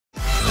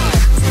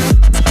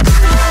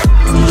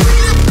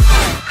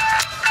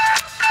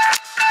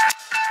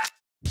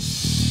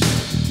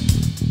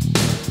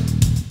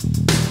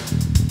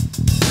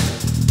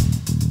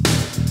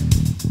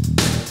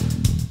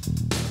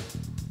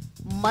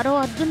మరో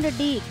అర్జున్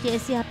రెడ్డి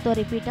కేసీఆర్తో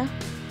రిపీటా?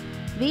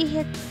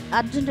 VH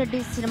Arjun Reddy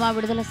cinema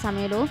విడుదల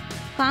సమయంలో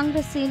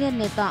కాంగ్రెస్ సీనియర్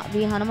నేత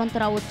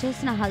హనుమంతరావు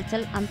చేసిన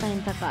హల్చల్ అంతా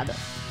ఇంత కాదు.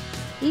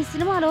 ఈ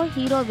సినిమాలో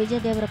hero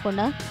Vijay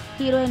Devarakonda,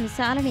 heroine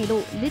శాలినీలు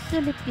lip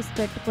to lip kiss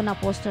పెట్టుకున్న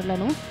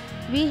పోస్టర్లను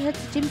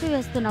విహెచ్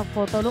చింపివేస్తున్న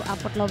ఫోటోలు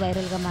అప్పట్లో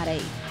వైరల్గా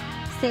మారాయి.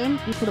 సేమ్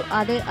ఇప్పుడు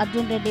అదే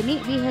అర్జున్ రెడ్డిని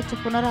విహెచ్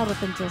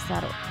పునరావృతం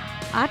చేశారు.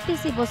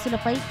 ఆర్టీసీ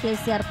బస్సులపై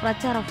కేసీఆర్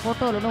ప్రచార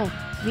ఫోటోలను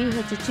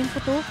విహెచ్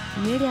చింపుతూ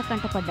మీడియా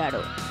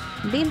కంటపడ్డాడు.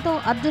 దీంతో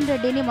అర్జున్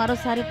రెడ్డిని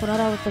మరోసారి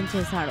పునరావృతం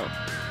చేశాడు.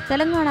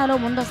 తెలంగాణలో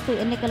ముందస్తు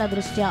ఎన్నికల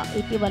దృష్ట్యా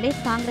ఇటీవలే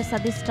కాంగ్రెస్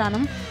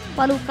అధిష్టానం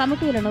పలు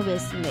కమిటీలను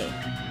వేసింది.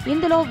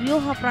 ఇందులో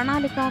వ్యూహ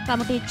ప్రణాళిక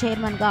కమిటీ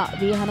చైర్మన్గా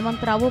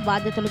హనుమంతరావు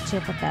బాధ్యతలు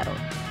చేపట్టారు.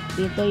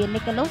 దీంతో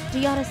ఎన్నికల్లో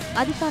టీఆర్ఎస్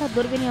అధికార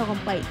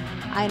దుర్వినియోగంపై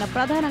ఆయన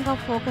ప్రధానంగా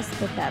ఫోకస్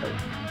పెట్టారు.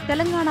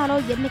 తెలంగాణలో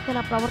ఎన్నికల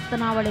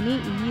ప్రవర్తనావళిని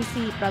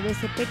ఈసీ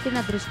ప్రవేశపెట్టిన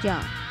దృష్ట్యా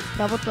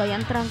ప్రభుత్వ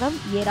యంత్రాంగం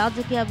ఏ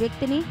రాజకీయ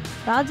వ్యక్తిని,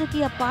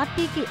 రాజకీయ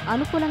పార్టీకి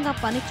అనుకూలంగా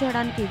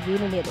పనిచేయడానికి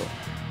వీలులేదు.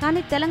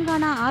 కానీ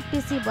తెలంగాణ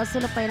ఆర్టీసీ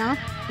బస్సులపైన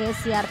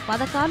కేసీఆర్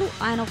పథకాలు,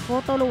 ఆయన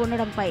ఫోటోలు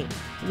ఉండడంపై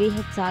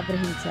విహెచ్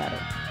ఆగ్రహించారు.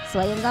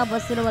 స్వయంగా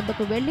బస్సుల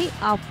వద్దకు వెళ్లి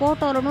ఆ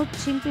ఫోటోలను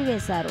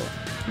చింపివేశారు.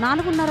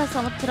 4.5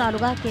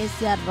 సంవత్సరాలుగా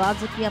కేసీఆర్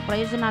రాజకీయ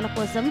ప్రయోజనాల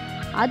కోసం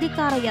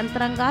అధికార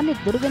యంత్రాంగాన్ని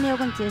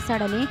దుర్వినియోగం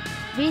చేశాడని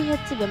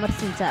విహెచ్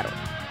విమర్శించారు.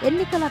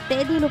 ఎన్నికల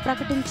తేదీలు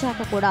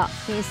ప్రకటించాక కూడా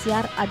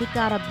కేసీఆర్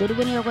అధికార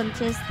దుర్వినియోగం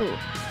చేస్తూ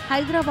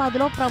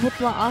హైదరాబాద్లో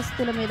ప్రభుత్వ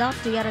ఆస్తుల మీద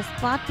టీఆర్ఎస్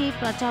పార్టీ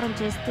ప్రచారం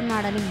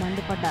చేస్తున్నాడని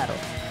మండిపడ్డారు.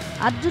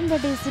 అర్జున్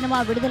రెడ్డి సినిమా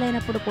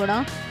విడుదలైనప్పుడు కూడా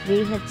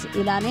విహెచ్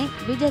ఇలానే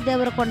విజయ్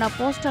దేవరకొండ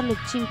పోస్టర్లు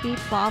చింపి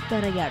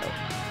పాపులర్ అయ్యాడు.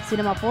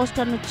 సినిమా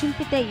పోస్టర్ను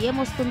చింపితే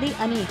ఏమొస్తుంది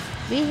అని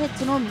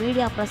విహెచ్ను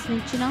మీడియా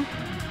ప్రశ్నించినా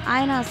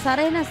ఆయన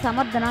సరైన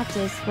సమర్థన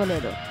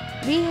చేసుకోలేదు.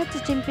 విహెచ్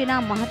చింపిన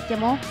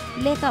మహత్యమో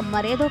లేక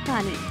మరేదో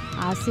కానీ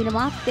ఆ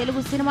cinema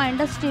Telugu cinema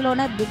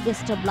ఇండస్ట్రీలోనే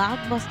biggest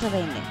block buster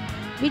అయింది.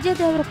 Vijay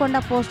Devarakonda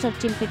poster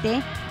చింపితే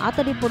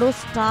అతడిప్పుడు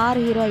star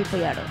hero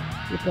అయిపోయాడు.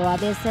 ఇప్పుడు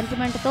అదే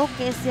సెంటిమెంట్తో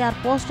కేసీఆర్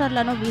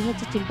పోస్టర్లను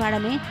విహెచ్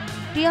చింపాడని,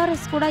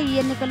 టీఆర్ఎస్ కూడా ఈ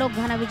ఎన్నికల్లో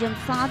ఘన విజయం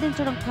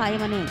సాధించడం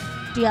ఖాయమని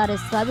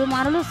టీఆర్ఎస్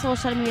అభిమానులు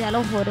సోషల్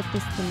మీడియాలో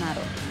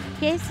హోరెత్తిస్తున్నారు.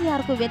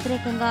 కేసీఆర్కు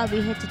వ్యతిరేకంగా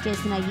విహెచ్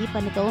చేసిన ఈ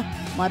పనితో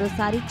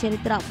మరోసారి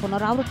చరిత్ర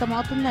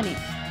పునరావృతమవుతుందని,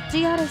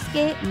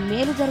 టీఆర్ఎస్కే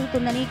మేలు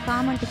జరుగుతుందని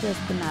కామెంట్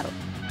చేస్తున్నారు.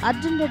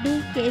 అర్జున్ రెడ్డి,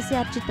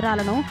 కేసీఆర్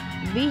చిత్రాలను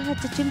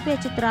విహెచ్ చింపే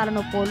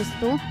చిత్రాలను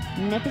పోలుస్తూ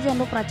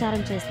నెటిజన్లు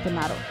ప్రచారం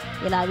చేస్తున్నారు.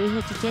 ఇలా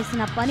విహెచ్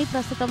చేసిన పని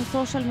ప్రస్తుతం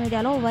సోషల్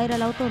మీడియాలో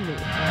వైరల్ అవుతోంది.